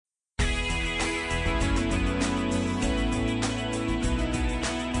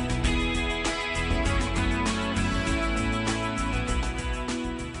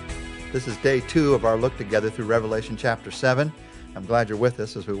This is day 2 of our look together through Revelation chapter 7. I'm glad you're with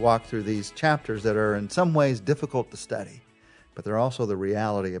us as we walk through these chapters that are in some ways difficult to study, but they're also the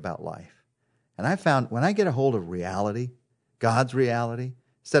reality about life. And I found when I get a hold of reality, God's reality,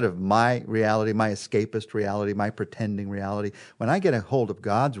 instead of my reality, my escapist reality, my pretending reality, when I get a hold of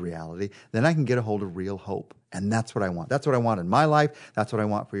God's reality, then I can get a hold of real hope. And that's what I want. That's what I want in my life. That's what I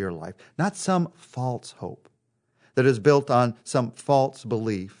want for your life. Not some false hope that is built on some false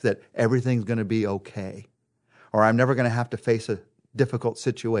belief that everything's going to be okay, or I'm never going to have to face a difficult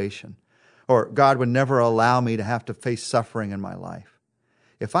situation, or God would never allow me to have to face suffering in my life.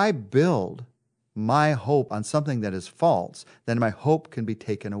 If I build my hope on something that is false, then my hope can be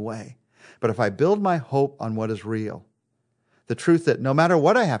taken away. But if I build my hope on what is real, the truth that no matter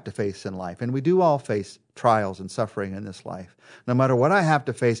what I have to face in life, and we do all face trials and suffering in this life, no matter what I have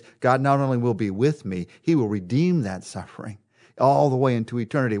to face, God not only will be with me, He will redeem that suffering all the way into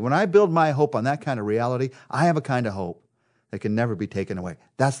eternity. When I build my hope on that kind of reality, I have a kind of hope that can never be taken away.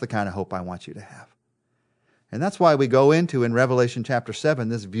 That's the kind of hope I want you to have. And that's why we go into, in Revelation chapter 7,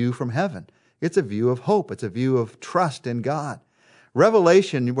 this view from heaven. It's a view of hope. It's a view of trust in God.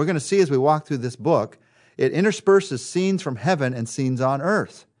 Revelation, we're going to see as we walk through this book, it intersperses scenes from heaven and scenes on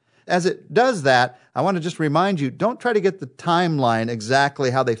earth. As it does that, I want to just remind you, don't try to get the timeline exactly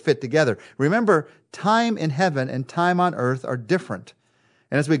how they fit together. Remember, time in heaven and time on earth are different.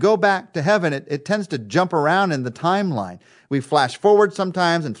 And as we go back to heaven, it tends to jump around in the timeline. We flash forward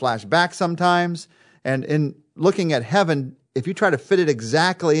sometimes and flash back sometimes. And in looking at heaven, if you try to fit it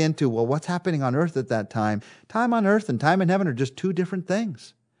exactly into, well, what's happening on earth at that time on earth and time in heaven are just two different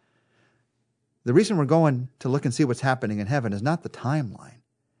things. The reason we're going to look and see what's happening in heaven is not the timeline.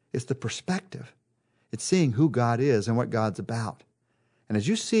 It's the perspective. It's seeing who God is and what God's about. And as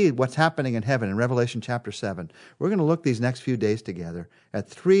you see what's happening in heaven in Revelation chapter 7, we're going to look these next few days together at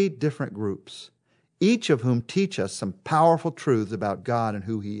 3 different groups, each of whom teach us some powerful truths about God and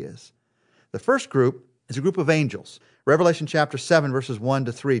who He is. The first group is a group of angels. Revelation chapter 7, verses 1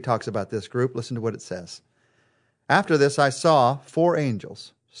 to 3 talks about this group. Listen to what it says. After this I saw 4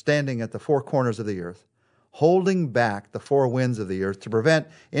 angels standing at the 4 corners of the earth, holding back the 4 winds of the earth to prevent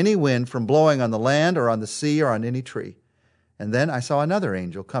any wind from blowing on the land or on the sea or on any tree. And then I saw another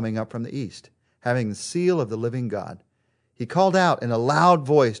angel coming up from the east, having the seal of the living God. He called out in a loud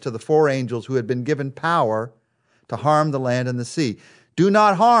voice to the 4 angels who had been given power to harm the land and the sea. Do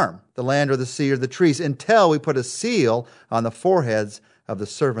not harm the land or the sea or the trees until we put a seal on the foreheads of the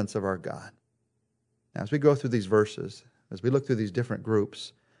servants of our God. Now, as we go through these verses, as we look through these different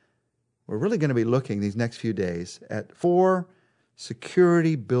groups, we're really going to be looking these next few days at 4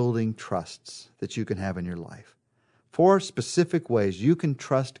 security building trusts that you can have in your life. 4 specific ways you can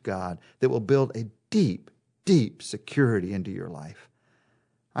trust God that will build a deep, deep security into your life.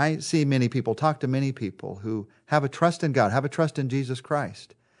 I see many people, talk to many people who have a trust in God, have a trust in Jesus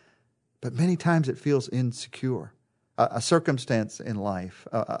Christ, but many times it feels insecure. A circumstance in life,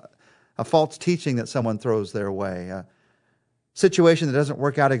 a false teaching that someone throws their way, a situation that doesn't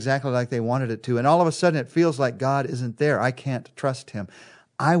work out exactly like they wanted it to, and all of a sudden it feels like God isn't there. I can't trust Him.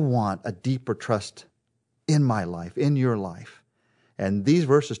 I want a deeper trust in my life, in your life. And these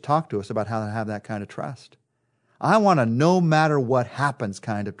verses talk to us about how to have that kind of trust. I want a no matter what happens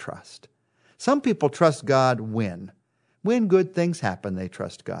kind of trust. Some people trust God when good things happen, they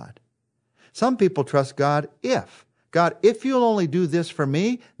trust God. Some people trust God if. God, if you'll only do this for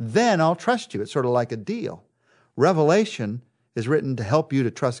me, then I'll trust you. It's sort of like a deal. Revelation is written to help you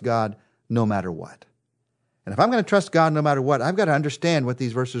to trust God no matter what. And if I'm going to trust God no matter what, I've got to understand what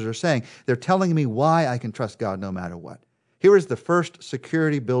these verses are saying. They're telling me why I can trust God no matter what. Here is the first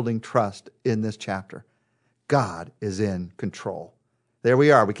security building trust in this chapter. God is in control. There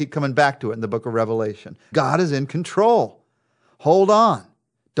we are. We keep coming back to it in the book of Revelation. God is in control. Hold on.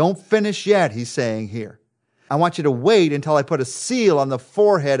 Don't finish yet, He's saying here. I want you to wait until I put a seal on the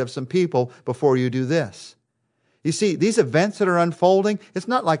forehead of some people before you do this. You see, these events that are unfolding, it's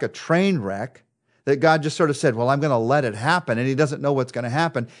not like a train wreck that God just sort of said, well, I'm going to let it happen, and He doesn't know what's going to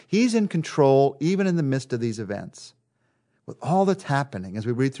happen. He's in control even in the midst of these events. With all that's happening, as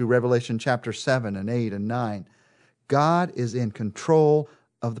we read through Revelation chapter 7 and 8 and 9, God is in control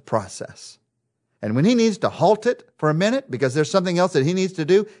of the process. And when He needs to halt it for a minute because there's something else that He needs to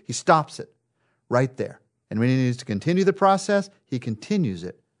do, He stops it right there. And when He needs to continue the process, He continues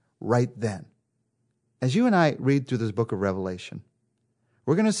it right then. As you and I read through this book of Revelation,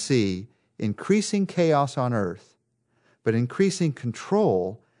 we're going to see increasing chaos on earth, but increasing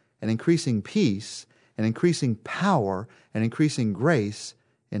control and increasing peace and increasing power and increasing grace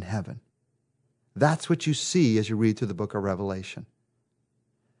in heaven. That's what you see as you read through the book of Revelation.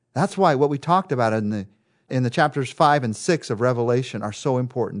 That's why what we talked about in the chapters 5 and 6 of Revelation are so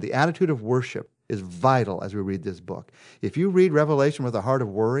important. The attitude of worship is vital as we read this book. If you read Revelation with a heart of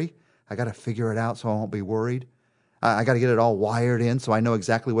worry, I got to figure it out so I won't be worried. I got to get it all wired in so I know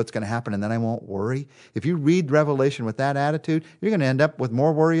exactly what's going to happen and then I won't worry. If you read Revelation with that attitude, you're going to end up with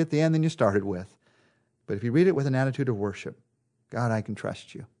more worry at the end than you started with. But if you read it with an attitude of worship, God, I can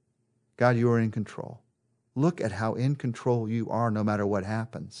trust you. God, you are in control. Look at how in control you are no matter what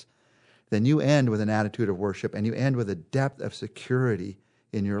happens. Then you end with an attitude of worship and you end with a depth of security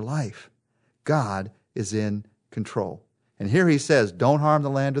in your life. God is in control. And here he says, don't harm the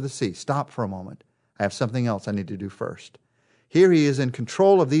land or the sea. Stop for a moment. I have something else I need to do first. Here he is in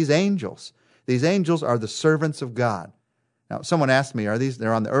control of these angels. These angels are the servants of God. Now, someone asked me,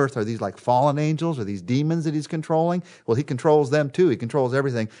 they're on the earth, are these like fallen angels? Are these demons that he's controlling? Well, he controls them too. He controls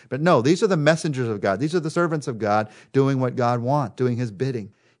everything. But no, these are the messengers of God. These are the servants of God doing what God wants, doing his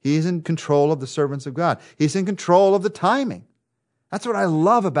bidding. He's in control of the servants of God. He's in control of the timing. That's what I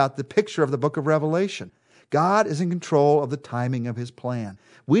love about the picture of the book of Revelation. God is in control of the timing of his plan.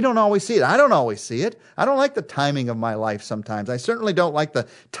 We don't always see it. I don't always see it. I don't like the timing of my life sometimes. I certainly don't like the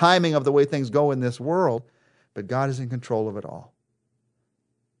timing of the way things go in this world, but God is in control of it all.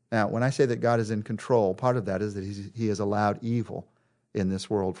 Now, when I say that God is in control, part of that is that he has allowed evil in this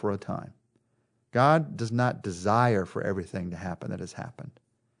world for a time. God does not desire for everything to happen that has happened.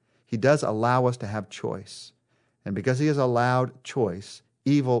 He does allow us to have choice. And because he has allowed choice,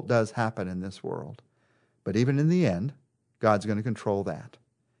 evil does happen in this world. But even in the end, God's going to control that.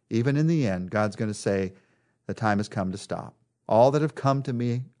 Even in the end, God's going to say, the time has come to stop. All that have come to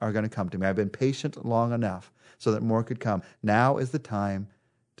me are going to come to me. I've been patient long enough so that more could come. Now is the time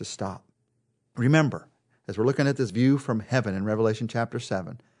to stop. Remember, as we're looking at this view from heaven in Revelation chapter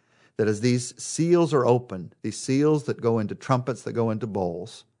 7, that as these seals are opened, these seals that go into trumpets, that go into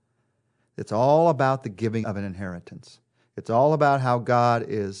bowls, it's all about the giving of an inheritance. It's all about how God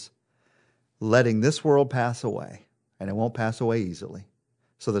is letting this world pass away, and it won't pass away easily,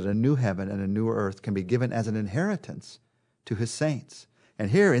 so that a new heaven and a new earth can be given as an inheritance to his saints.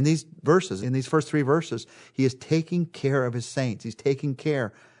 And here in these verses, in these first 3 verses, he is taking care of his saints. He's taking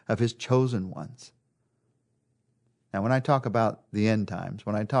care of his chosen ones. Now, when I talk about the end times,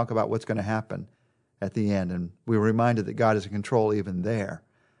 when I talk about what's going to happen at the end, and we're reminded that God is in control even there,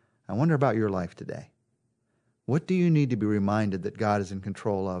 I wonder about your life today. What do you need to be reminded that God is in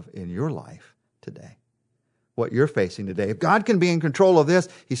control of in your life today? What you're facing today. If God can be in control of this,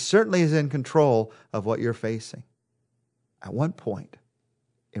 he certainly is in control of what you're facing. At what point,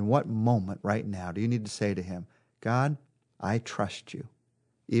 in what moment right now do you need to say to him, God, I trust you,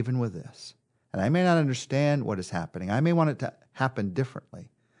 even with this. And I may not understand what is happening. I may want it to happen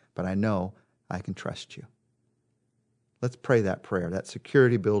differently, but I know I can trust you. Let's pray that prayer, that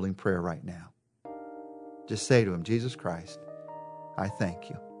security building prayer right now. Just say to him, Jesus Christ, I thank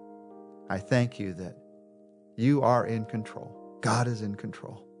you. I thank you that you are in control. God is in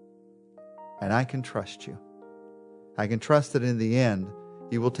control. And I can trust you. I can trust that in the end,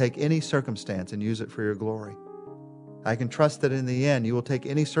 you will take any circumstance and use it for your glory. I can trust that in the end, you will take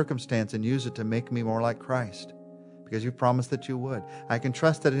any circumstance and use it to make me more like Christ, because you promised that you would. I can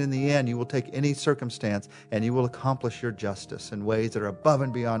trust that in the end, you will take any circumstance and you will accomplish your justice in ways that are above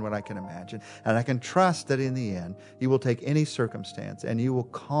and beyond what I can imagine. And I can trust that in the end, you will take any circumstance and you will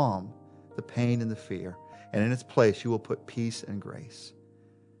calm the pain and the fear. And in its place, you will put peace and grace.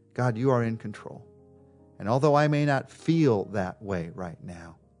 God, you are in control. And although I may not feel that way right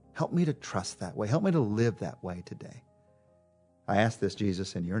now, help me to trust that way. Help me to live that way today. I ask this,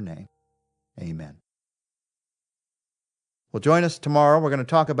 Jesus, in your name. Amen. Well, join us tomorrow. We're going to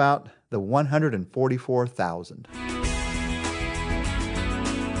talk about the 144,000.